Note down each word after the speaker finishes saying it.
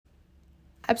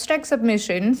abstract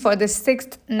submission for the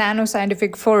 6th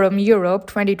Nanoscientific Forum Europe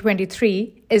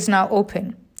 2023 is now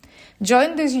open.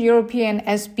 Join this European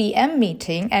SPM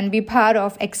meeting and be part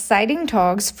of exciting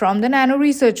talks from the nano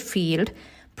research field,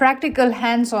 practical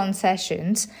hands-on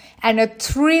sessions, and a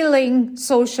thrilling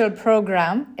social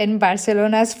program in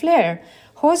Barcelona's Flair,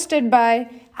 hosted by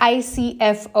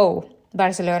ICFO,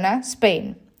 Barcelona,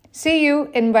 Spain. See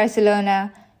you in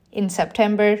Barcelona in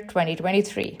September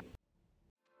 2023.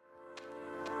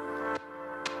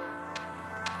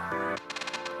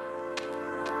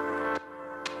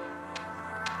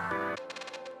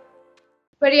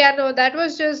 But yeah, no, that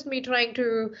was just me trying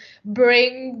to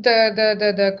bring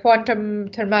the quantum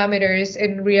thermometers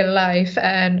in real life.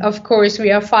 And of course,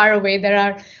 we are far away. There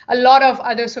are a lot of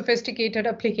other sophisticated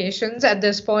applications at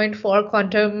this point for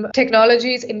quantum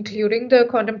technologies, including the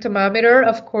quantum thermometer,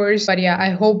 of course. But yeah, I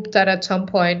hope that at some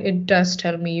point it does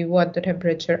tell me what the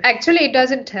temperature. Actually, it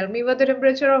doesn't tell me what the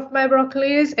temperature of my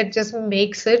broccoli is. It just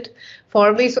makes it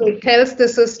for me. So it tells the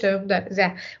system that,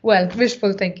 yeah, well,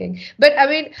 wishful thinking. But I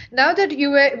mean, now that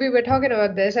we were talking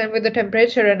about this and with the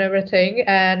temperature and everything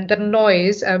and the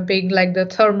noise being like the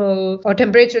thermal or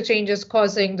temperature changes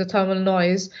causing the thermal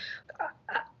noise,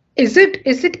 is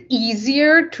it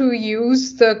easier to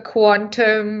use the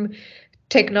quantum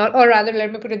technology, or rather,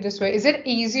 let me put it this way, is it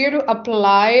easier to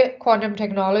apply quantum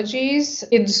technologies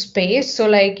in space? So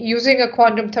like using a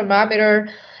quantum thermometer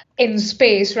in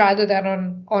space rather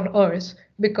than on Earth,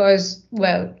 because,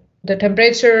 well, the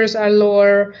temperatures are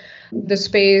lower, the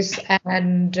space,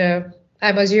 and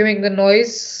I'm assuming the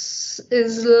noise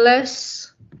is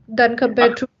less than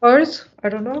compared to Earth. I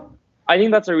don't know. I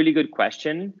think that's a really good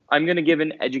question. I'm going to give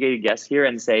an educated guess here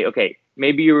and say, okay,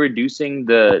 maybe you're reducing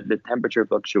the temperature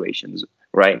fluctuations,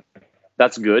 right?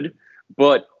 That's good.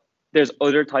 But there's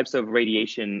other types of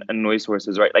radiation and noise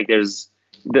sources, right? Like there's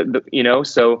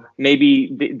so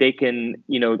maybe they can,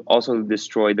 also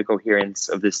destroy the coherence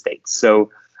of the states.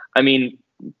 So, I mean,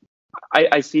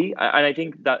 I see, and I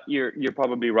think that you're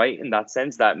probably right in that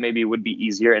sense that maybe it would be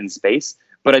easier in space.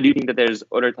 But I do think that there's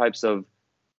other types of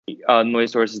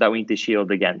noise sources that we need to shield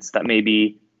against that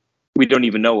maybe we don't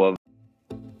even know of.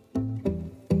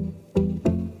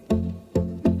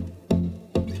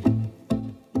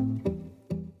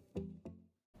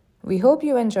 We hope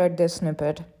you enjoyed this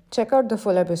snippet. Check out the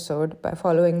full episode by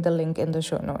following the link in the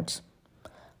show notes.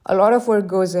 A lot of work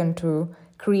goes into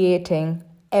creating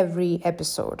every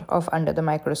episode of Under the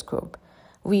Microscope.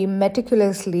 We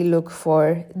meticulously look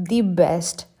for the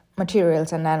best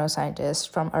materials and nanoscientists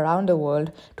from around the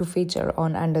world to feature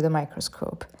on Under the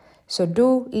Microscope. So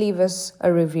do leave us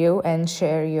a review and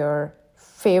share your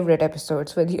favorite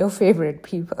episodes with your favorite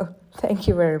people. Thank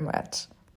you very much.